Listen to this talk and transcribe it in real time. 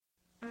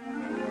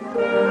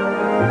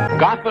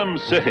Gotham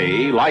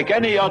City, like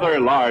any other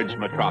large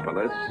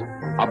metropolis,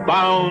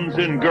 abounds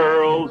in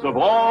girls of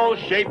all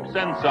shapes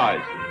and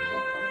sizes.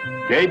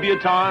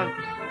 Debutantes,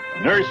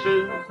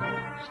 nurses,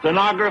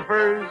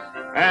 stenographers,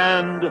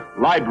 and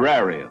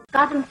librarians.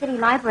 Gotham City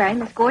Library,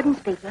 Miss Gordon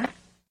speaking.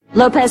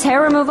 Lopez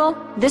hair removal.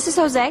 This is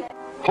Jose.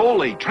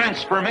 Holy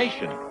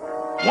transformation.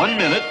 1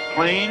 minute,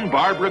 plain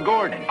Barbara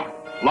Gordon,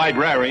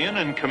 librarian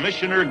and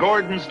Commissioner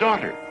Gordon's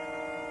daughter.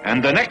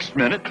 And the next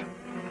minute,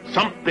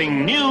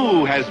 something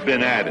new has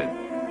been added.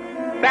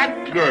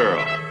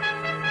 Batgirl,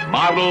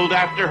 modeled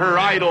after her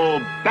idol,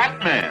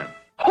 Batman.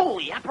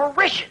 Holy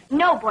apparition!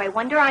 No, Boy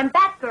Wonder, I'm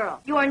Batgirl.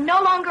 You are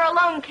no longer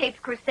alone, Capes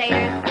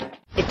Crusaders.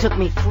 It took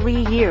me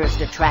 3 years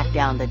to track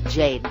down the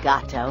Jade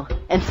Gato,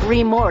 and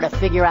 3 more to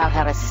figure out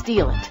how to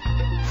steal it.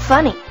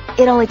 Funny,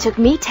 it only took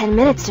me 10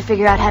 minutes to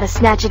figure out how to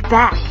snatch it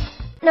back.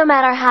 No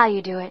matter how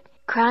you do it,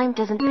 crime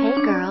doesn't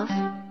pay, girls.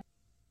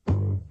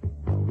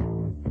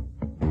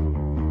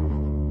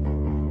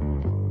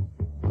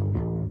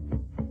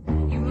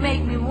 You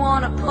make me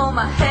wanna pull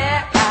my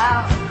hair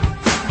out.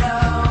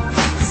 No,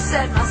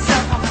 set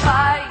myself on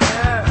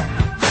fire.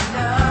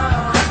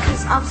 No,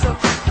 'cause I'm so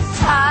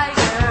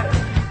tired.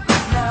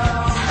 No,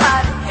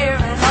 tired of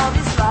hearing all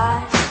these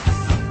lies.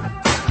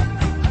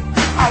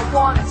 I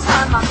wanna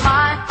turn my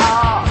mind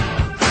off.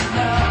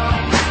 No,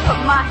 put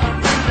my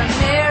hand in the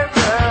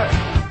mirror.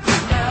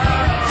 No,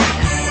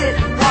 sit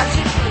and watch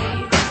it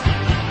bleed.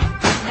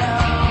 No,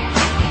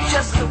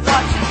 just to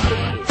watch it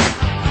bleed.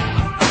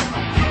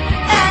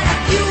 And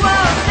if you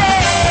will say,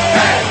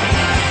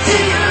 do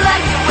you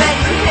like it when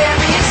you hear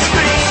me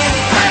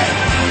scream? I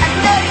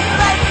know you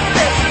like it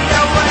 'cause you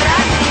know what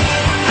I mean.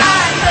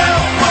 I know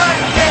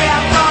one day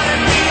I'm gonna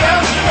be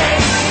okay.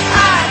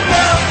 I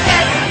know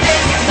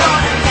everything is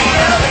gonna be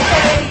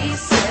okay. He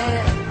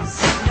says,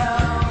 no,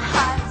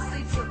 I don't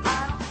sleep so I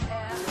don't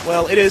care.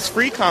 Well, it is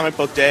Free Comic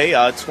Book Day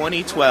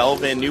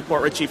 2012 in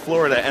Newport Richey,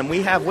 Florida, and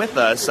we have with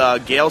us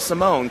Gail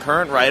Simone,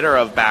 current writer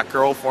of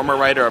Batgirl, former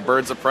writer of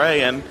Birds of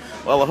Prey, and,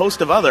 well, a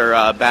host of other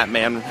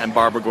Batman and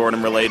Barbara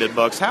Gordon-related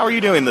books. How are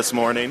you doing this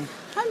morning?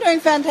 I'm doing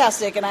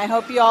fantastic, and I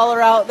hope you all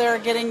are out there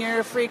getting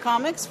your free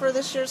comics for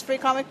this year's Free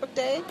Comic Book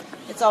Day.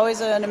 It's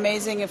always an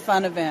amazing and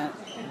fun event.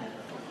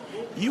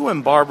 You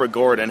and Barbara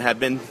Gordon have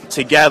been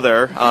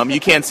together. You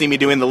can't see me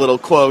doing the little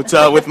quote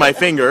with my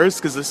fingers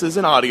because this is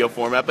an audio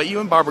format, but you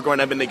and Barbara Gordon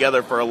have been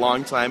together for a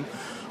long time.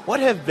 What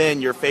have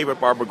been your favorite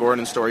Barbara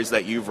Gordon stories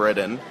that you've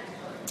written?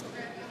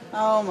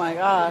 Oh my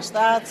gosh,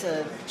 that's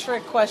a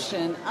trick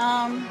question.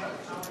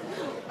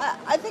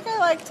 I think I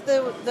liked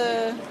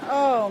the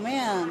oh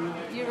man,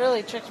 you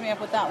really tricked me up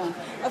with that one.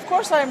 Of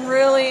course, I'm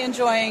really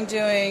enjoying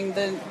doing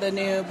the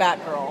new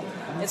Batgirl.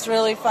 It's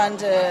really fun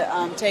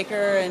to take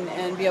her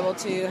and be able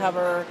to have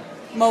her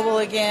mobile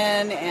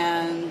again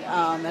and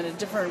at a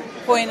different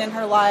point in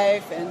her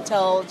life and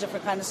tell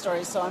different kind of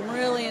stories. So I'm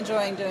really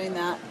enjoying doing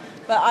that.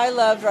 But I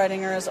loved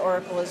writing her as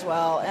Oracle as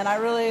well, and I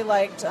really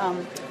liked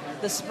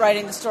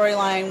writing the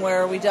storyline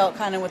where we dealt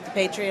kind of with the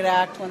Patriot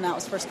Act when that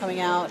was first coming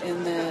out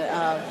in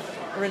the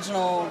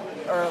original,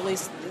 or at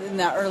least in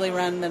that early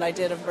run that I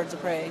did of Birds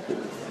of Prey.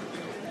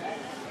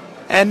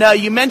 And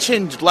you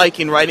mentioned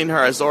liking writing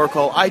her as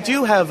Oracle. I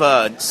do have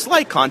a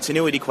slight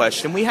continuity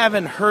question. We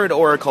haven't heard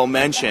Oracle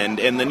mentioned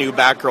in the new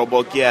Batgirl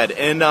book yet.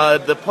 In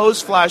the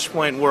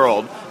post-Flashpoint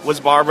world, was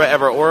Barbara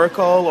ever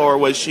Oracle, or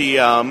was she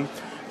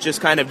just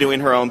kind of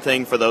doing her own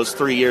thing for those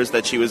 3 years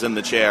that she was in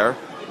the chair?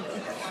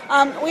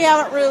 We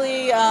haven't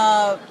really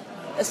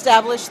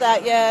established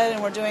that yet,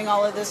 and we're doing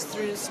all of this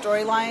through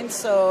storylines,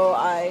 so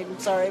I'm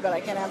sorry, but I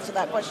can't answer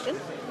that question.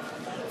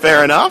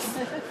 Fair enough.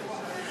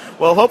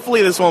 Well,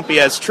 hopefully this won't be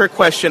as trick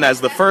question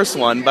as the first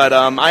one, but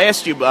I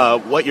asked you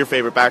what your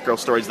favorite Batgirl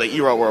stories that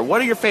you wrote were.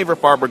 What are your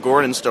favorite Barbara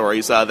Gordon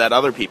stories that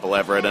other people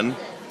have written?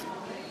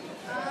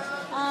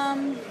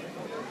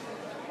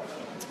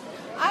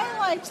 I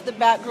liked the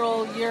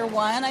Batgirl Year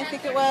One, I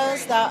think it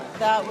was.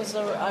 That was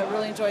I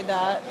really enjoyed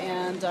that,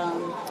 and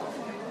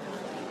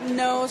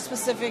no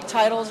specific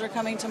titles are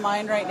coming to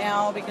mind right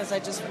now because I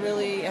just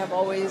really have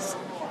always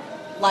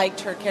liked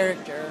her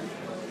character.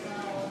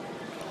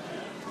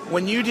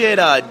 When you did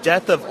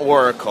Death of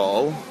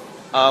Oracle,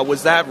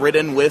 was that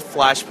written with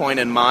Flashpoint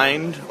in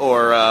mind,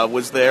 or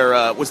was there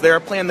a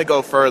plan to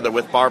go further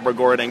with Barbara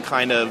Gordon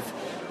kind of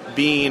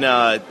being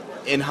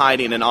in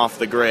hiding and off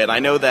the grid? I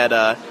know that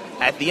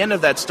at the end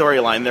of that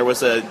storyline there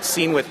was a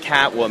scene with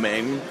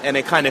Catwoman, and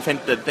it kind of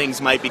hinted that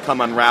things might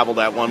become unraveled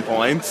at one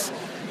point.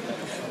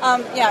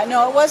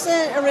 It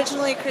wasn't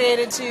originally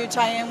created to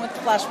tie in with the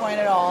Flashpoint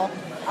at all.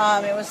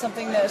 It was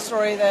a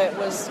story that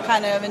was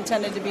kind of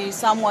intended to be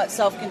somewhat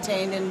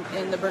self-contained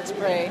in the Birds of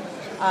Prey.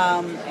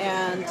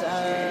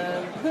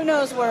 Who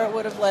knows where it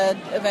would have led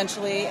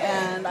eventually,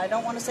 and I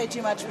don't want to say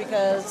too much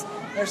because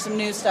there's some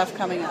new stuff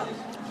coming up.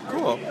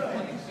 Cool.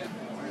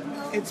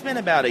 It's been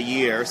about a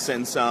year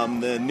since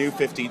the New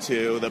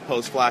 52, the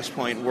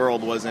post-Flashpoint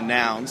world, was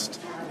announced.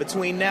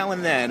 Between now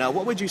and then,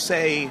 what would you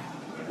say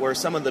were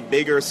some of the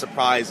bigger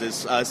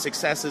surprises,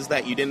 successes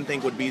that you didn't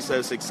think would be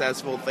so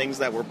successful, things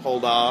that were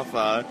pulled off,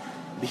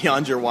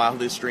 beyond your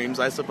wildest dreams,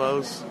 I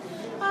suppose?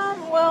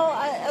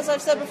 As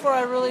I've said before,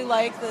 I really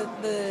like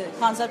the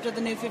concept of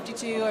the New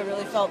 52. I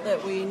really felt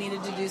that we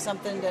needed to do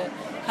something to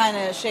kind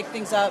of shake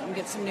things up and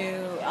get some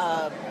new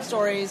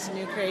stories,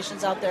 new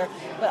creations out there.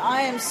 But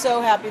I am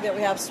so happy that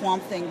we have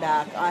Swamp Thing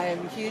back. I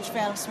am a huge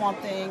fan of Swamp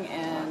Thing,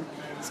 and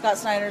Scott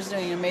Snyder's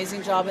doing an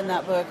amazing job in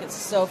that book. It's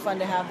so fun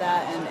to have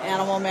that, and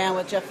Animal Man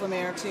with Jeff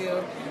Lemire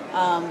too.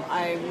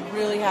 I'm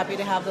really happy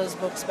to have those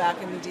books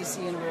back in the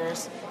DC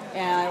universe,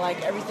 and I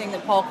like everything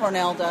that Paul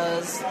Cornell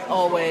does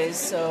always,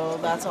 so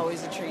that's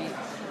always a treat.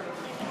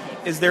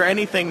 Is there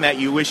anything that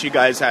you wish you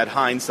guys had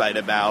hindsight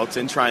about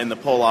in trying to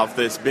pull off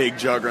this big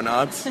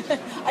juggernaut?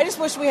 I just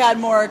wish we had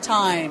more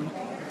time.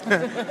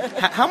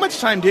 How much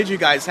time did you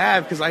guys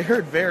have? Because I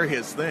heard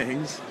various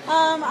things.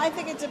 I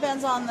think it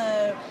depends on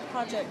the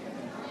project.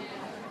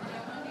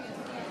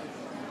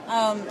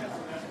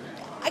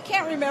 I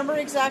can't remember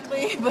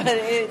exactly, but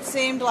it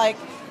seemed like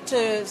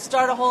to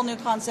start a whole new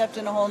concept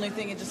and a whole new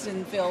thing, it just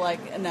didn't feel like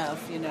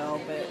enough,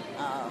 But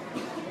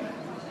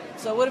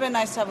so it would have been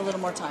nice to have a little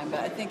more time.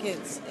 But I think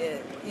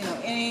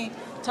any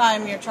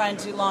time you're trying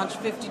to launch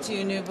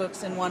 52 new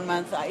books in 1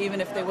 month,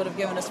 even if they would have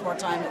given us more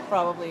time, it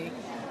probably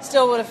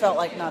still would have felt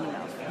like not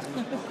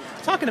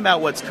enough. Talking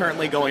about what's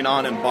currently going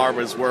on in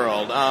Barbara's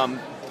world,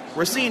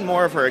 we're seeing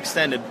more of her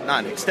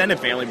not extended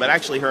family, but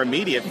actually her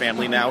immediate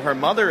family now. Her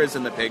mother is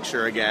in the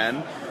picture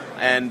again,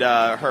 and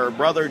her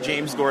brother,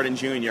 James Gordon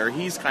Jr.,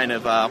 he's kind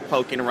of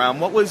poking around.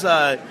 What was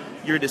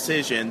your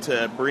decision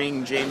to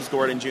bring James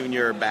Gordon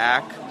Jr.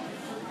 back?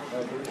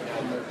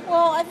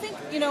 Well, I think,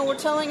 we're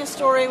telling a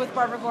story with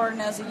Barbara Gordon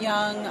as a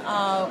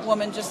young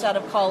woman just out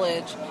of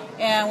college,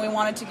 and we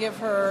wanted to give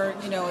her,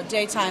 a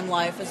daytime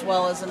life as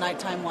well as a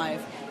nighttime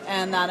life.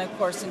 And that, of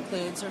course,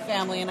 includes her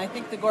family. And I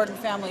think the Gordon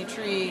family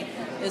tree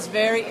is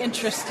very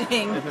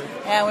interesting.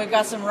 And we've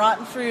got some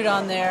rotten fruit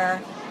on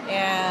there.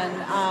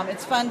 And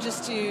it's fun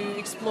just to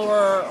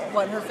explore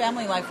what her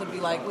family life would be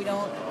like. We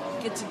don't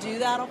get to do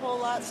that a whole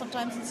lot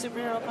sometimes in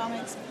superhero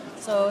comics.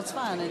 So it's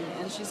fun.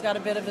 And she's got a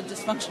bit of a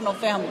dysfunctional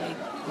family.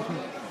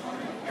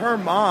 Her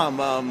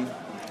mom,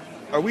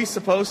 are we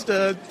supposed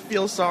to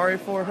feel sorry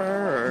for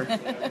her? Or?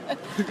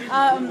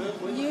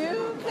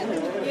 You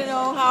can,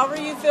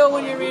 however you feel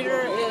when your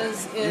reader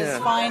is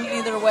fine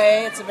either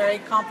way. It's a very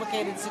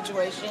complicated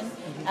situation,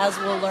 as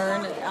we'll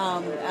learn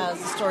as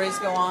the stories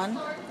go on.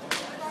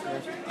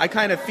 I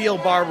kind of feel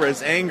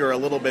Barbara's anger a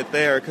little bit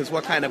there, because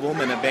what kind of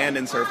woman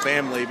abandons her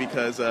family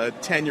because a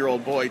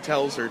 10-year-old boy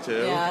tells her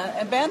to?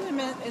 Yeah,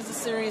 abandonment is a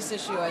serious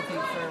issue, I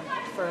think,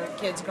 for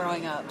kids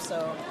growing up.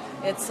 So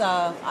it's,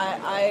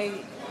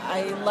 I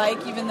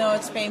like, even though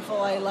it's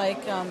painful, I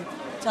like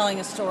telling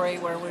a story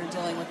where we're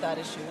dealing with that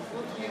issue.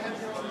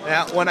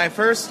 Now, when I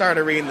first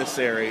started reading the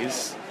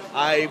series,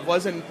 I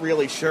wasn't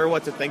really sure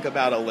what to think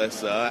about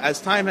Alyssa.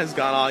 As time has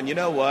gone on, you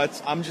know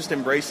what? I'm just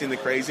embracing the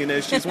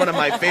craziness. She's one of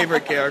my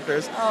favorite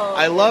characters. Oh.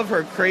 I love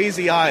her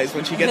crazy eyes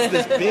when she gets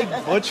this big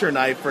butcher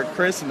knife for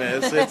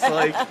Christmas. It's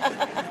like,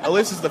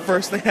 Alyssa's the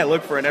first thing I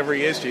look for in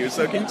every issue.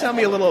 So can you tell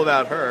me a little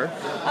about her?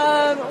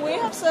 We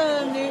have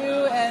some new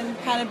and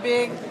kind of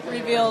big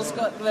reveals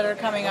that are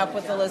coming up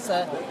with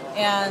Alyssa.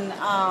 And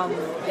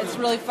it's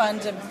really fun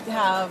to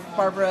have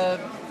Barbara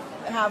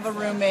have a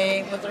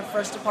roommate with her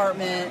first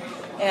apartment.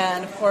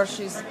 And, of course,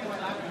 she's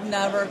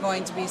never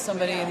going to be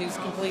somebody who's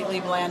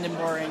completely bland and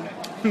boring.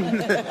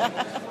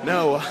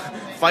 No,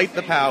 fight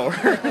the power,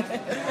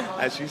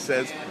 as she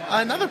says.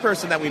 Another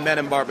person that we met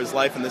in Barbara's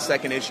life in the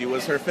second issue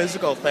was her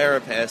physical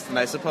therapist, and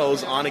I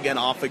suppose on-again,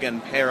 off-again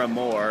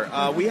Paramore.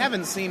 We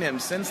haven't seen him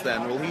since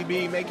then. Will he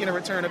be making a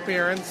return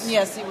appearance?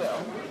 Yes, he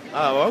will.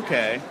 Oh,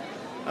 okay.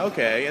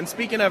 Okay, and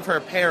speaking of her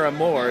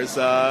paramours,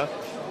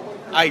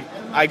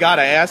 I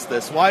gotta ask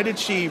this. Why did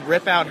she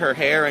rip out her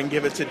hair and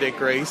give it to Dick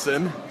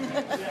Grayson?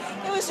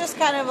 It was just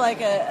kind of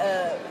like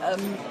a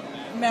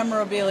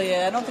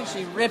memorabilia. I don't think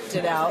she ripped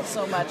it out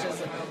so much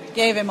as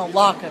gave him a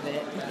lock of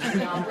it.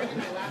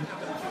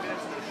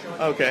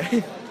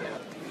 Okay.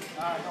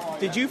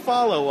 Did you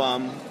follow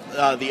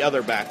the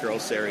other Batgirl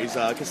series,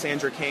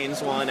 Cassandra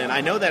Cain's one? And I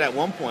know that at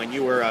one point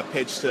you were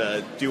pitched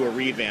to do a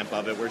revamp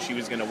of it where she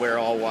was going to wear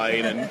all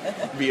white and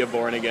be a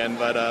born again.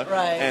 But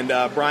right.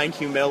 And Brian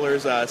Q.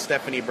 Miller's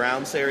Stephanie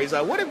Brown series.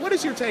 What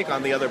is your take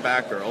on the other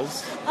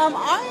Batgirls?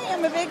 I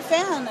am a big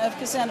fan of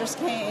Cassandra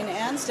Cain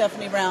and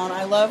Stephanie Brown.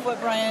 I love what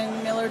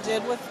Brian Miller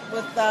did with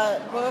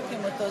that book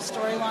and with those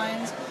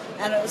storylines.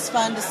 And it was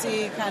fun to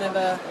see kind of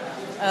a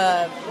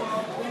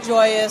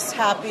joyous,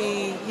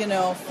 happy,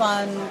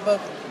 fun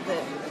book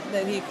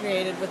that he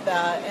created with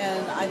that.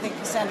 And I think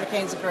Cassandra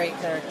Cain's a great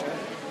character.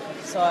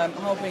 So I'm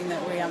hoping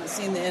that we haven't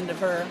seen the end of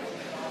her.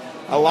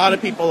 A lot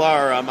of people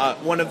are.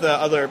 One of the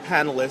other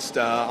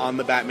panelists on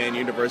the Batman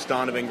universe,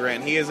 Donovan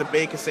Grant, he is a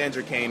big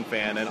Cassandra Cain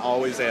fan and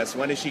always asks,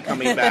 when is she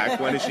coming back?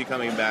 When is she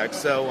coming back?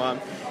 So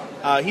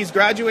he's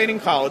graduating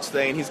college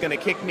today, and he's going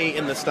to kick me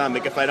in the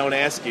stomach if I don't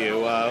ask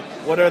you.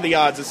 What are the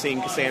odds of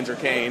seeing Cassandra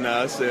Cain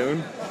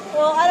soon?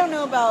 Well, I don't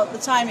know about the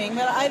timing,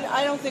 but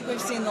I don't think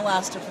we've seen the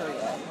last of her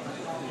yet.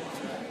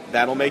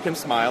 That'll make him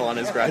smile on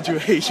his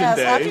graduation Yes,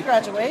 day. happy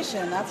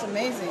graduation. That's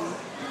amazing.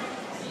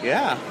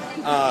 Yeah.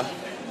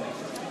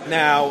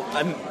 Now,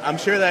 I'm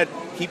sure that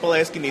people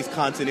asking these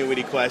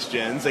continuity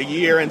questions a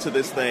year into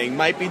this thing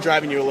might be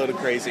driving you a little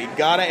crazy.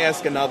 Gotta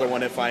ask another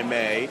one, if I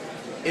may.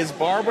 Is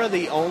Barbara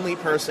the only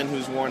person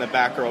who's worn a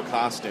Batgirl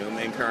costume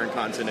in current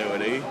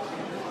continuity?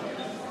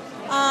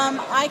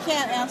 I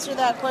can't answer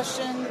that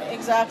question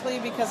exactly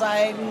because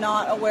I'm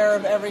not aware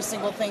of every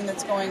single thing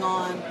that's going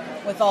on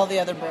with all the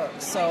other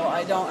books. So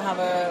I don't have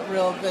a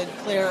real good,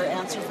 clear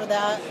answer for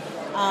that.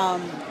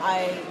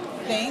 I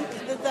think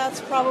that that's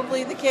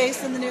probably the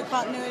case in the new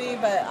continuity,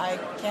 but I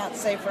can't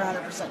say for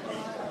 100%.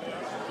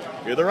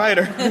 You're the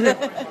writer.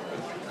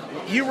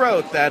 You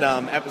wrote that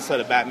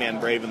episode of Batman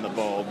Brave and the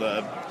Bold,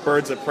 the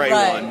Birds of Prey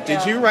Right, one. Did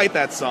yeah. you write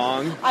that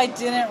song? I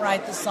didn't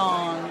write the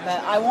song,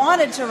 but I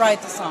wanted to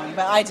write the song,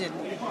 but I didn't.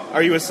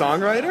 Are you a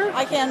songwriter?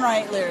 I can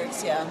write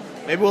lyrics, yeah.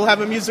 Maybe we'll have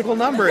a musical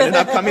number in an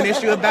upcoming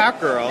issue of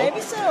Batgirl.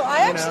 Maybe so. I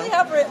actually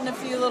have written a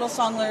few little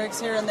song lyrics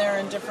here and there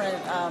in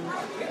different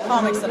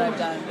comics that I've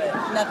done, but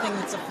nothing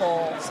that's a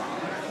full song.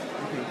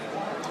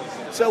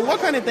 So what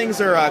kind of things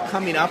are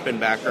coming up in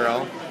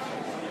Batgirl?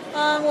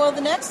 Well,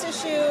 the next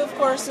issue, of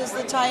course, is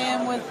the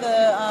tie-in with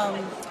the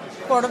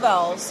Court of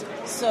Owls.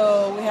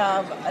 So we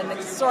have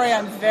a story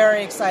I'm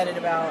very excited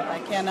about. I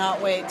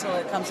cannot wait till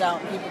it comes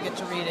out and people get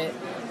to read it.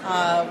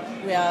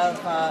 We have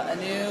a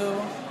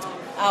new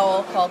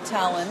owl called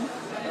Talon.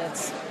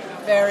 It's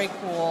very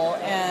cool,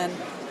 and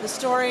the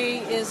story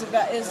is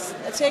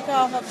a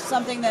takeoff of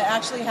something that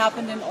actually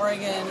happened in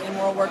Oregon in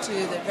World War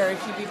II that very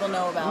few people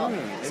know about.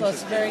 So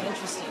it's very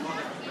interesting.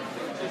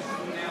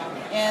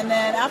 And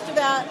then after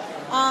that,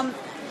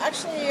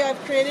 actually, I've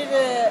created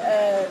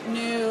a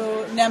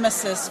new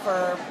nemesis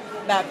for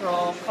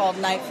Batgirl called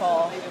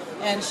Nightfall,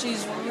 and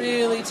she's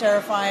really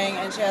terrifying,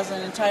 and she has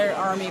an entire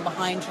army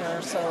behind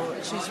her, so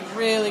she's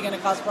really going to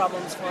cause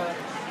problems for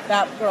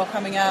Batgirl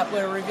coming up.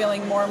 We're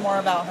revealing more and more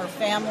about her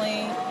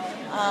family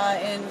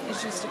in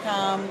issues to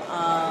come.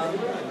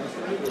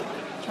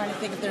 Trying to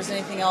think if there's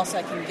anything else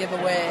I can give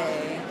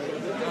away.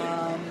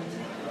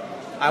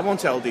 I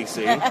won't tell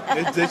DC.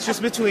 It's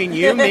just between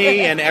you,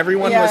 me, and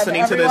everyone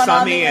listening to this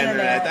on the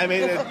internet. I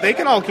mean, they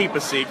can all keep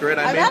a secret.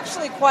 I'm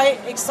actually quite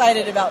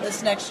excited about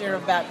this next year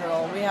of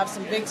Batgirl. We have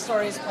some big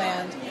stories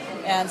planned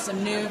and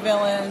some new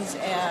villains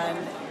and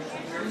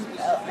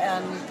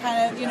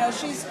kind of, you know,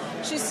 she's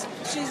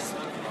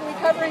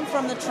recovering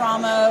from the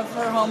trauma of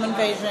her home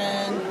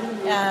invasion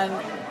and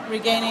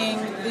regaining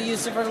the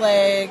use of her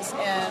legs,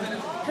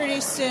 and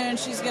pretty soon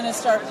she's going to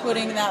start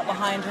putting that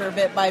behind her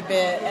bit by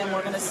bit, and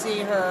we're going to see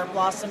her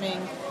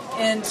blossoming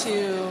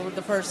into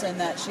the person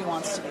that she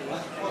wants to be.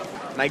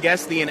 And I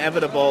guess the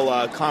inevitable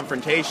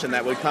confrontation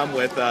that would come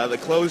with the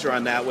closure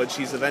on that would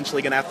she's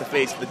eventually going to have to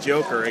face the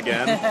Joker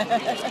again.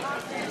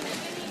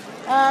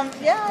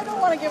 Yeah, I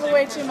don't want to give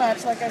away too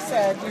much. Like I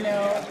said, you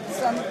know,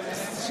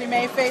 she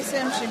may face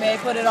him, she may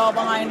put it all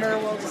behind her.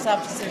 We'll just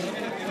have to see.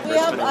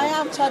 I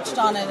have touched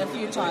on it a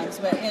few times,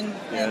 but in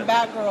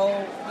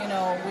Batgirl, you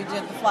know, we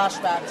did the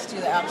flashbacks to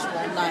the actual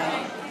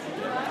night,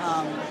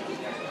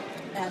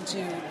 and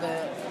to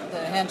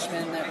the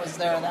henchman that was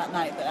there that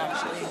night that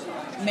actually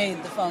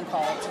made the phone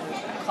call to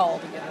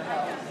get her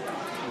help.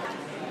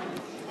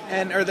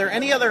 And are there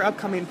any other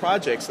upcoming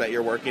projects that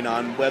you're working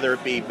on, whether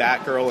it be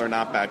Batgirl or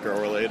not Batgirl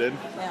related?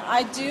 Yeah,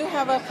 I do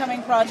have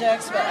upcoming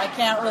projects, but I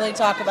can't really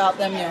talk about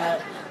them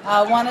yet.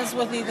 One is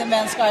with Ethan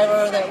Van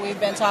Sciver that we've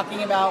been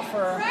talking about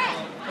for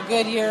a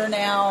good year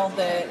now,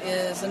 that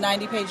is a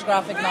 90-page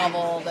graphic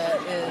novel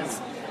that is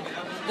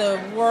the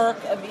work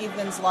of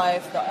Ethan's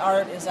life. The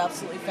art is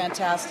absolutely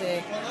fantastic.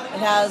 It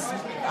has,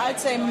 I'd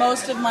say,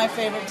 most of my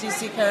favorite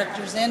DC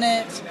characters in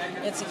it.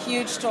 It's a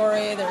huge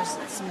story. There's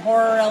some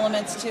horror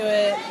elements to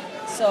it.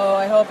 So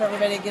I hope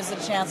everybody gives it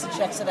a chance and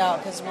checks it out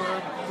because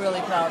we're really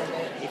proud of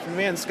it. Ethan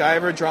Van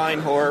Sciver drawing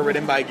horror,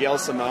 written by Gail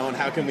Simone.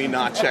 How can we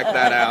not check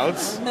that out?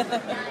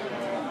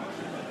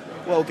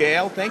 Well,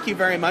 Gail, thank you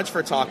very much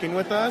for talking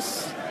with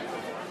us.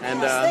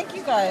 And Yes, thank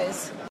you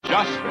guys.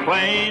 Just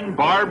plain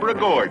Barbara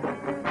Gordon,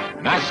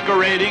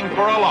 masquerading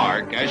for a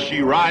lark as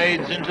she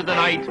rides into the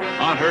night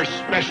on her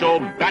special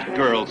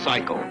Batgirl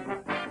cycle.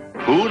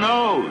 Who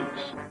knows?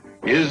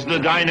 Is the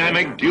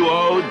dynamic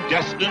duo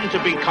destined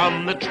to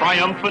become the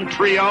triumphant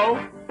trio?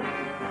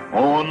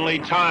 Only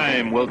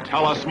time will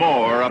tell us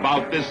more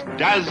about this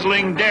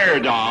dazzling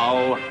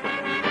daredoll.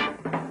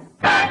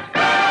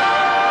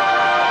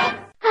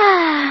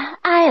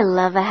 I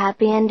love a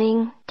happy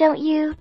ending, don't you?